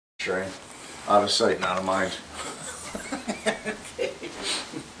Train. Out of sight and out of mind.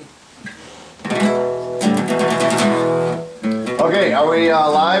 Okay, are we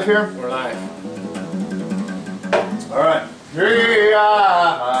live here? We're live. Alright. We're here,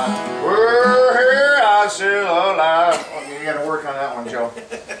 I'm still alive. Oh, you gotta work on that one, Joe.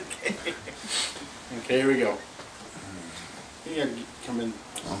 Okay, here we go. You gotta come in.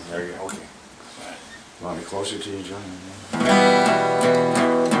 Oh, there you go. Okay. You want me closer to you, John?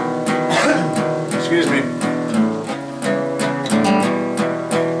 Excuse me.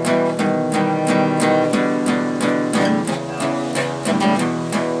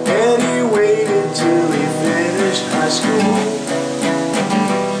 Eddie waited till he finished high school,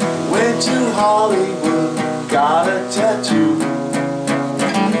 went to Hollywood, got a tattoo,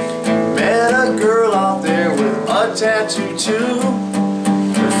 met a girl out there with a tattoo too.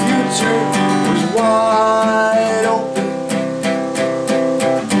 The future was wide open.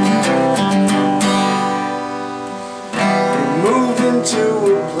 They moved into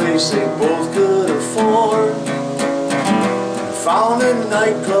a place they both could afford, found a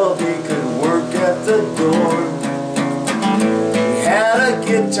nightclub he could work at the door. He had a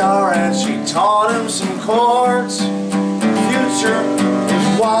guitar and she taught him some chords. The future was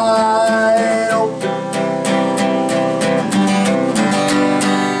wide open.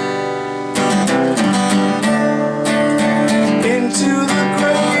 Into the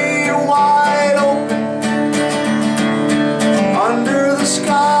great wide open, under the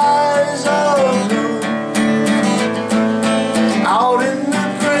skies of blue. Out in the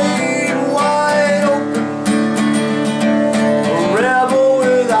great wide open, a rebel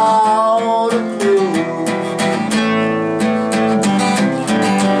without a clue.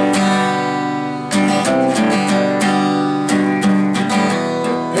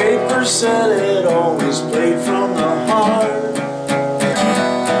 The paper said it always played from the heart.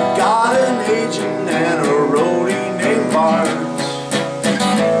 Got an agent and a roadie named Bart.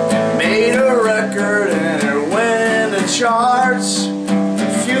 Made a record and it went in the charts. The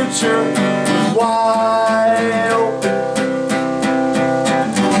future was wide open.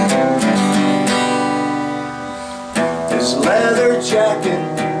 His leather jacket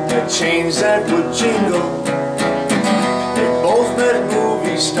had chains that would jingle. They both met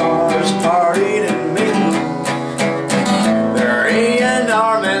movie stars, partied and mingled. Their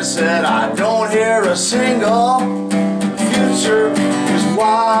A&R man said, I don't hear a single. The future was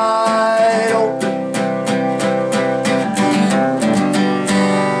wide open.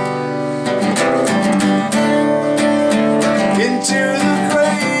 Into the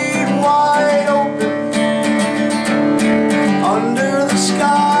great wide open, under the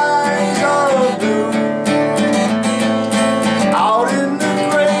skies of blue. Out in the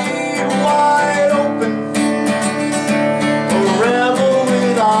great wide open, a rebel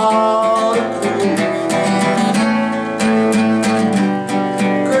without a clue.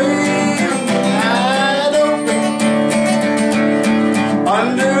 Great wide open,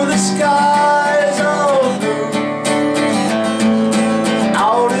 under the skies of blue.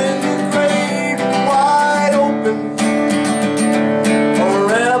 Out in the great wide open, a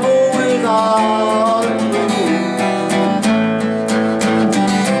rebel without a clue.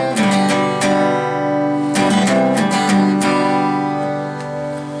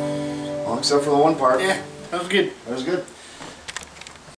 Well, except for the one part. Yeah, that was good. That was good.